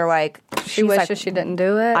after, and they're like, she wishes she didn't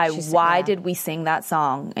do it. Why did we sing that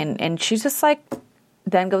song? And she's just like,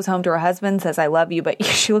 then goes home to her husband, says, I love you, but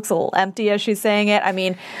she looks a little empty as she's saying it. I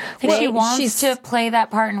mean, I think she wants to play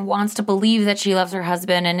that part and wants to believe that she loves her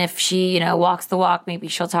husband. And if she, walks the walk, maybe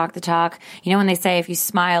she'll talk the talk. When they say if you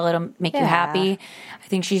smile, it'll make you happy. I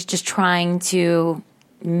think she's just trying to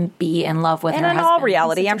be in love with her husband. And in all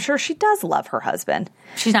reality, I'm sure she does love her husband.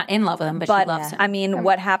 She's not in love with him, but she loves him. I mean,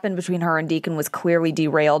 what happened between her and Deacon was clearly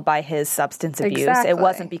derailed by his substance abuse. Exactly. It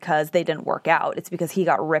wasn't because they didn't work out. It's because he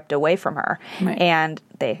got ripped away from her. Right. And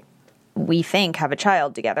they, we think, have a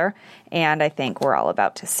child together. And I think we're all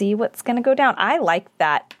about to see what's going to go down. I like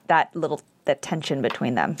that tension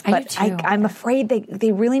between them. But I'm afraid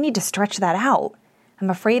they really need to stretch that out. I'm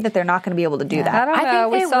afraid that they're not going to be able to do that. I don't know.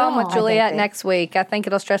 We saw him with I Juliet think next week. I think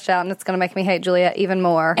it'll stretch out, and it's going to make me hate Juliet even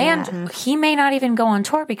more. And he may not even go on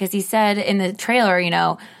tour because he said in the trailer,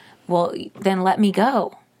 well, then let me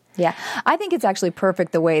go. Yeah, I think it's actually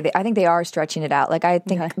perfect the way I think they are stretching it out. Like I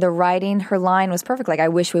think the writing, her line was perfect. Like I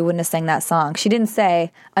wish we wouldn't have sang that song. She didn't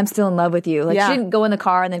say I'm still in love with you. Like she didn't go in the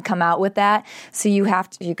car and then come out with that. So you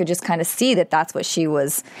could just kind of see that that's what she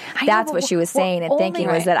was. That's what she was saying and thinking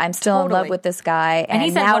was that I'm still in love with this guy. And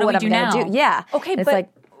he said, now what I'm do going to do? Yeah. Okay, it's but like.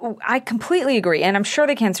 I completely agree, and I'm sure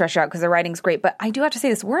they can stretch it out because the writing's great. But I do have to say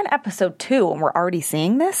this: we're in episode 2, and we're already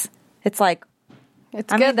seeing this. It's like.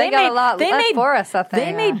 It's good. They got a lot left for us, I think.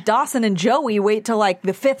 They made Dawson and Joey wait till like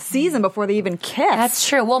the 5th season before they even kiss. That's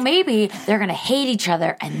true. Well, maybe they're going to hate each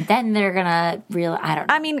other and then they're going to realize, I don't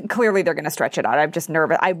know. I mean, clearly they're going to stretch it out. I'm just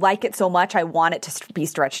nervous. I like it so much. I want it to be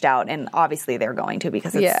stretched out. And obviously they're going to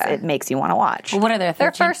because it makes you want to watch. Well, what are their 13?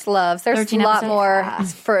 Their first loves. There's a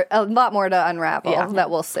lot more to unravel that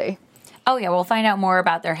we'll see. Oh, yeah. We'll find out more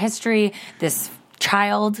about their history. This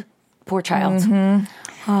child. Poor child. Mm-hmm.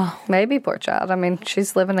 Oh, maybe poor child. I mean,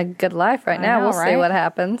 she's living a good life right now. We'll see what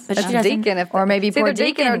happens. But Deacon, or maybe poor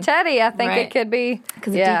Deacon or Teddy. I think it could be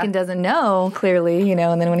because Deacon doesn't know clearly,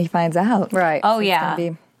 and then when he finds out, right? Oh yeah.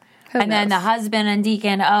 Then the husband and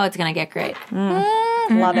Deacon. Oh, it's gonna get great.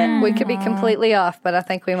 Love it. We could be completely off, but I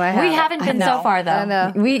think we might have. We haven't been so far, though. I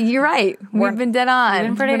know. You're right. We've been dead on. We've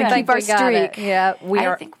been pretty good. Keep our streak. Yeah,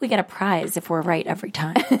 I think we get a prize if we're right every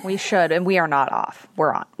time. We should, and we are not off.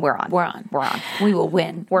 We're on. We will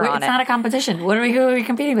win. We're on It's not a competition. Who are we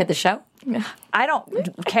competing with? The show? I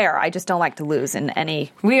don't care. I just don't like to lose in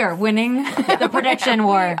any. We are winning the prediction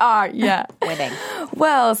war. Winning.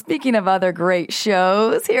 Well, speaking of other great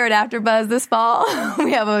shows here at AfterBuzz this fall,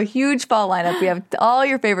 we have a huge fall lineup. We have all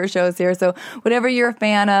your favorite shows here. So whatever you're a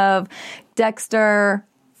fan of, Dexter,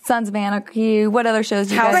 Sons of Anarchy, what other shows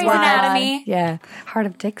do you guys Grey's watch? Anatomy. Yeah. Heart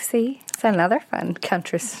of Dixie. It's another fun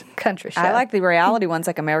country show. I like the reality ones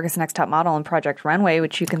like America's Next Top Model and Project Runway,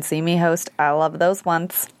 which you can see me host. I love those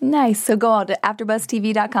ones. Nice. So go on to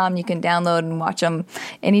AfterBuzzTV.com. You can download and watch them.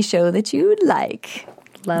 Any show that you'd like.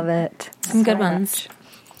 Love it. Some good ones.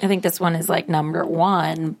 I think this one is like number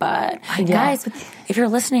 1, but guys, if you're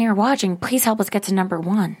listening or watching, please help us get to number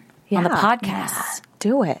 1 on the podcast. Yeah.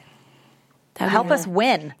 Do it. Help us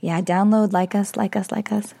win. Yeah, download, like us.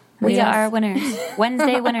 We are winners.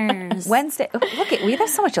 Wednesday winners. Wednesday. Look, we have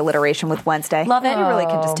so much alliteration with Wednesday. Love it. You really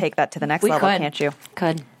can just take that to the next level, can't you?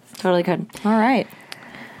 Could. Totally could. All right.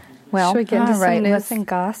 Well, should we get into some news and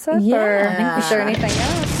gossip? Yeah. Or I think is there anything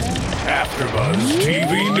else? AfterBuzz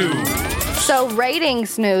TV News. So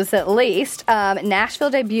ratings news, at least.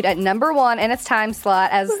 Nashville debuted at number 1 in its time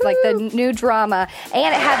slot as like the new drama,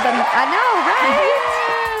 and it had the. I know,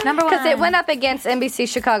 right? Number one. Because it went up against NBC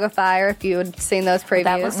Chicago Fire, if you had seen those previews.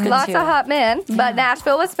 That was good Lots too. of hot men, but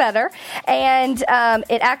Nashville was better. And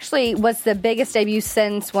it actually was the biggest debut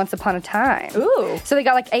since Once Upon a Time. Ooh. So they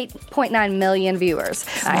got like 8.9 million viewers.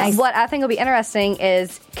 Nice. What I think will be interesting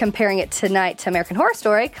is comparing it tonight to American Horror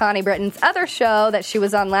Story, Connie Britton's other show that she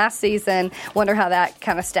was on last season. Wonder how that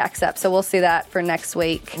kind of stacks up. So we'll see that for next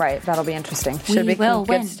week. Right, that'll be interesting. Should be will good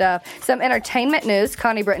win. stuff. Some entertainment news.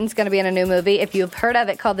 Connie Britton's going to be in a new movie. If you've heard of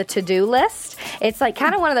it, called The To-Do List. It's like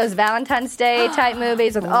kind of one of those Valentine's Day type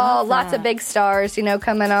movies with lots of big stars,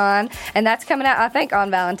 coming on. And that's coming out, I think, on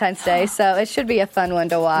Valentine's Day. So it should be a fun one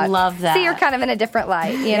to watch. Love that. See her kind of in a different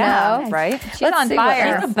light, you know? Right? She's on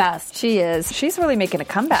fire. She's the best. She is. She's really making a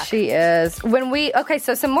comeback. She is.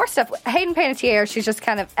 So some more stuff. Hayden Panettiere, she's just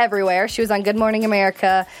kind of everywhere. She was on Good Morning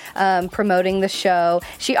America promoting the show.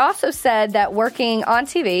 She also said that working on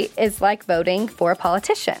TV is like voting for a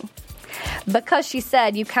politician. Because she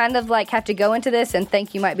said you kind of like have to go into this and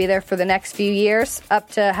think you might be there for the next few years, up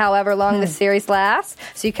to however long the series lasts.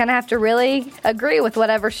 So you kind of have to really agree with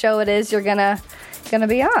whatever show it is you're gonna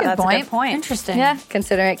be on. That's a good point. Interesting. Yeah,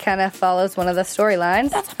 considering it kind of follows one of the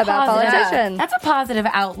storylines about politicians. That's a positive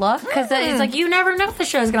outlook because it's like you never know if the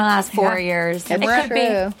show's going to last 4 years. It's It could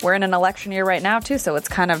true. be. We're in an election year right now, too, so it's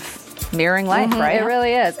kind of mirroring life, right? It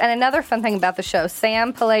really is. And another fun thing about the show,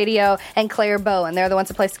 Sam Palladio and Claire Bowen, they're the ones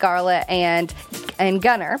that play Scarlett and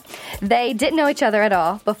Gunnar. They didn't know each other at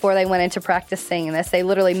all before they went into practice singing this. They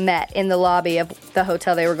literally met in the lobby of the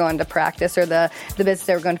hotel they were going to practice, or the business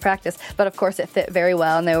they were going to practice. But of course it fit very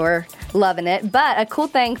well and they were loving it. But a cool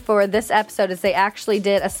thing for this episode is they actually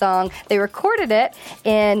did a song. They recorded it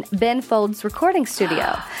in Ben Folds' recording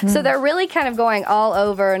studio. So they're really kind of going all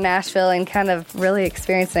over Nashville and kind of really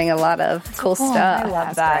experiencing a lot of cool stuff. I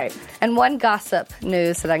love that. And one gossip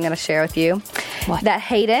news that I'm going to share with you. That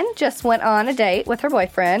Hayden just went on a date with her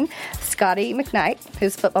boyfriend, Scotty McKnight,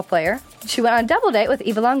 who's a football player. She went on a double date with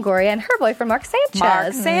Eva Longoria and her boyfriend, Mark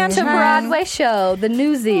Sanchez. To Broadway show, The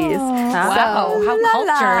Newsies. Wow, how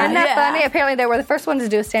cultured. Isn't that funny? Apparently they were the first ones to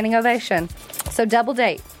do a standing ovation. So double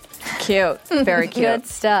date. Cute. Very cute. Good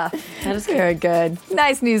stuff. That is very good.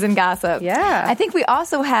 Nice news and gossip. Yeah. I think we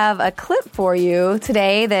also have a clip for you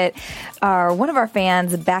today that one of our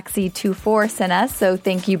fans, Baxi24, sent us. So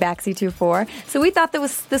thank you, Baxi24. So we thought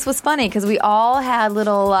this was funny because we all had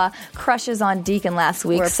little crushes on Deacon last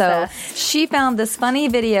week. We're so obsessed. she found this funny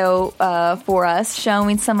video for us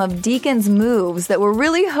showing some of Deacon's moves that we're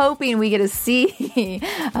really hoping we get to see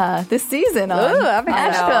this season on I'm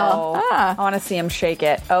Nashville. I want to see him shake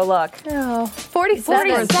it. Oh, look. 47.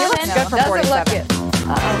 Good for Doesn't 47. look it.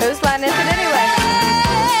 Whose line is it anyway?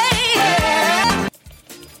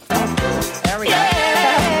 There we go.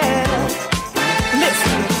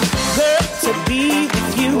 Listen, girl, to be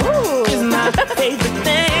with you is my favorite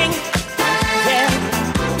thing. Yeah.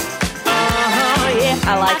 Yeah.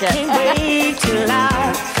 I like it. Can't wait till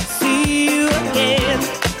I see you again.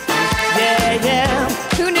 Yeah.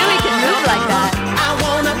 Who knew he could move like that? I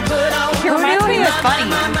wanna put on He reminds me of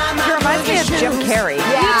funny. He reminds me of Jim Carrey.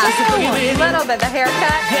 A little bit. The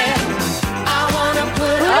haircut. I wanna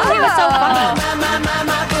put He was so funny.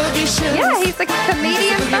 my boogie shoes. Yeah, he's a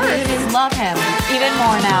comedian first. Love him. Even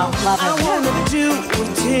more now. Love I him. wanna do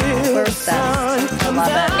until We're the sun comes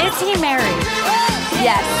up. Is he married?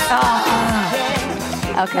 Yes.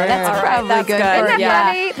 Okay, that's All right, probably that's good. good. for- Isn't that yeah.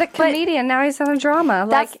 funny? The comedian, now he's in a drama.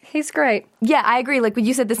 That's- He's great. Yeah, I agree. Like when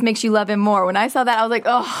you said this makes you love him more. When I saw that, I was like,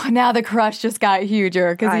 oh, now the crush just got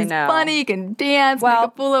huger because I he's know. funny, he can dance, make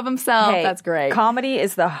a fool of himself. Hey, That's great. Comedy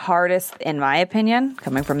is the hardest, in my opinion,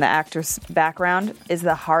 coming from the actor's background, is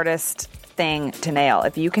the hardest thing to nail.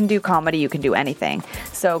 If you can do comedy, you can do anything.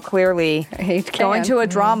 So clearly, He can. going to a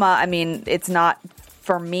drama, I mean, it's not.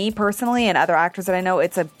 For me personally and other actors that I know,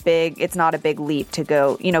 it's not a big leap to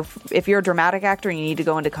go. You know, if you're a dramatic actor and you need to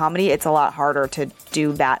go into comedy, it's a lot harder to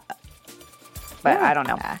do that. But I don't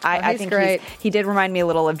know. I he's think great. he did remind me a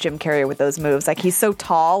little of Jim Carrey with those moves. Like he's so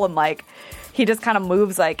tall and like he just kind of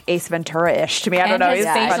moves like Ace Ventura-ish to me. I don't And know. his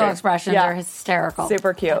He's facial funny. expressions Yeah. are hysterical.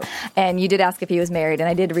 Super cute. And you did ask if he was married, and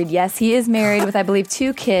I did read yes, he is married with I believe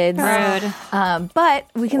 2 kids. Rude. But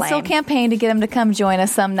we can still Lame. campaign to get him to come join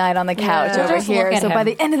us some night on the couch over Just look here. at So by him.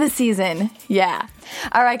 the end of the season, yeah.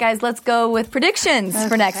 All right, guys, let's go with predictions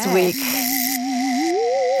for next week.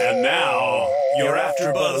 And now, your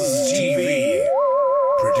AfterBuzz TV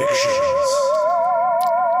predictions.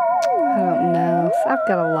 I don't know. I've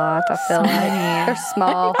got a lot, I feel like. They're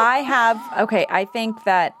small. I think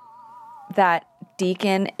that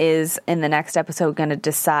Deacon is in the next episode going to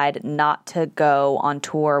decide not to go on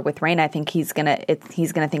tour with Raina. I think he's gonna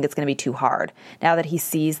think it's gonna be too hard now that he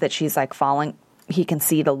sees that she's like falling he can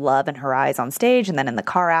see the love in her eyes on stage and then in the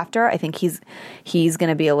car after, I think he's going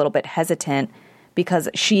to be a little bit hesitant because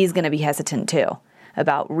she's going to be hesitant too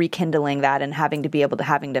about rekindling that and having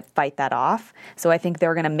to fight that off. So I think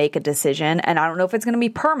they're going to make a decision, and I don't know if it's going to be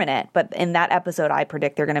permanent, but in that episode, I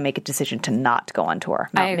predict they're going to make a decision to not go on tour.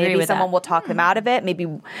 I agree maybe with someone that. will talk them out of it. Maybe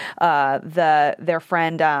their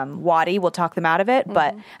friend Waddy will talk them out of it,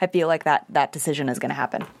 but I feel like that decision is going to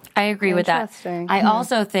happen. I agree with that. Interesting. I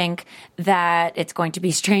also think that it's going to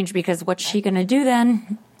be strange because what's she going to do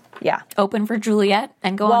then? Yeah. Open for Juliet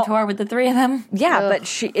and go on tour with the three of them? Yeah, but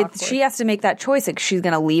she has to make that choice. Like, she's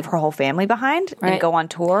going to leave her whole family behind and go on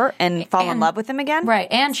tour and fall in love with him again. Right.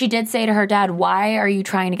 And she did say to her dad, why are you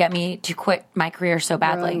trying to get me to quit my career so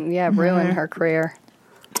badly? Ruin her career.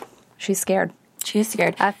 She's scared. She is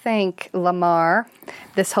scared. I think Lamar,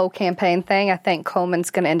 this whole campaign thing, I think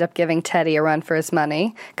Coleman's going to end up giving Teddy a run for his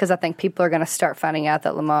money because I think people are going to start finding out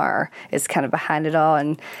that Lamar is kind of behind it all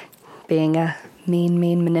and being a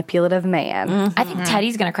mean, manipulative man. I think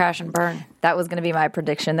Teddy's going to crash and burn. That was going to be my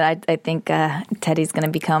prediction. That I think Teddy's going to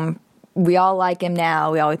become. We all like him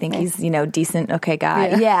now. We all think he's decent, okay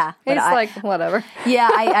guy. Yeah, but he's like whatever. Yeah,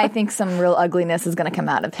 I think some real ugliness is going to come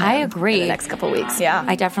out of him. I agree. In the next couple of weeks. Yeah,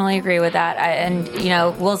 I definitely agree with that. And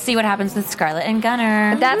we'll see what happens with Scarlett and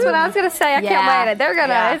Gunnar. That's what I was going to say. I can't wait. They're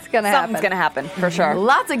gonna. It's gonna happen. Something's going to happen for sure.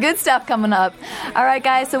 Lots of good stuff coming up. All right,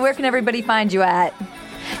 guys. So where can everybody find you at?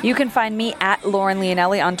 You can find me at Lauren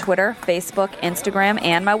Leonelli on Twitter, Facebook, Instagram,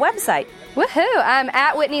 and my website. Woohoo! I'm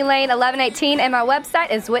at Whitney Lane 1118, and my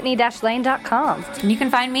website is whitney-lane.com. And you can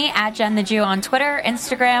find me at Jen the Jew on Twitter,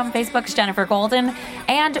 Instagram, Facebook's Jennifer Golden,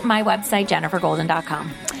 and my website,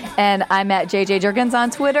 jennifergolden.com. And I'm at JJ Jurgens on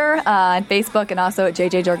Twitter, and Facebook, and also at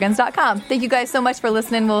jjjurgens.com. Thank you guys so much for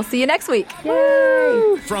listening. We'll see you next week.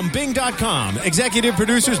 Yay! From Bing.com, executive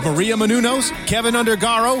producers Maria Menounos, Kevin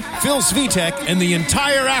Undergaro, Phil Svitek, and the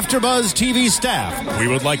entire AfterBuzz TV staff, we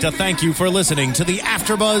would like to thank you for listening to the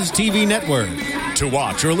AfterBuzz TV network. To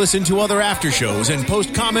watch or listen to other after shows and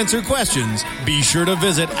post comments or questions, be sure to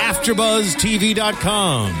visit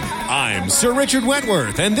AfterBuzzTV.com. I'm Sir Richard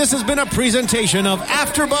Wentworth, and this has been a presentation of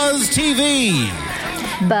AfterBuzz TV.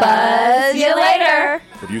 Buzz you later.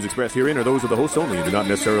 The views expressed herein are those of the hosts only and do not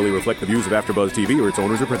necessarily reflect the views of AfterBuzz TV or its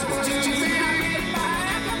owners or principals.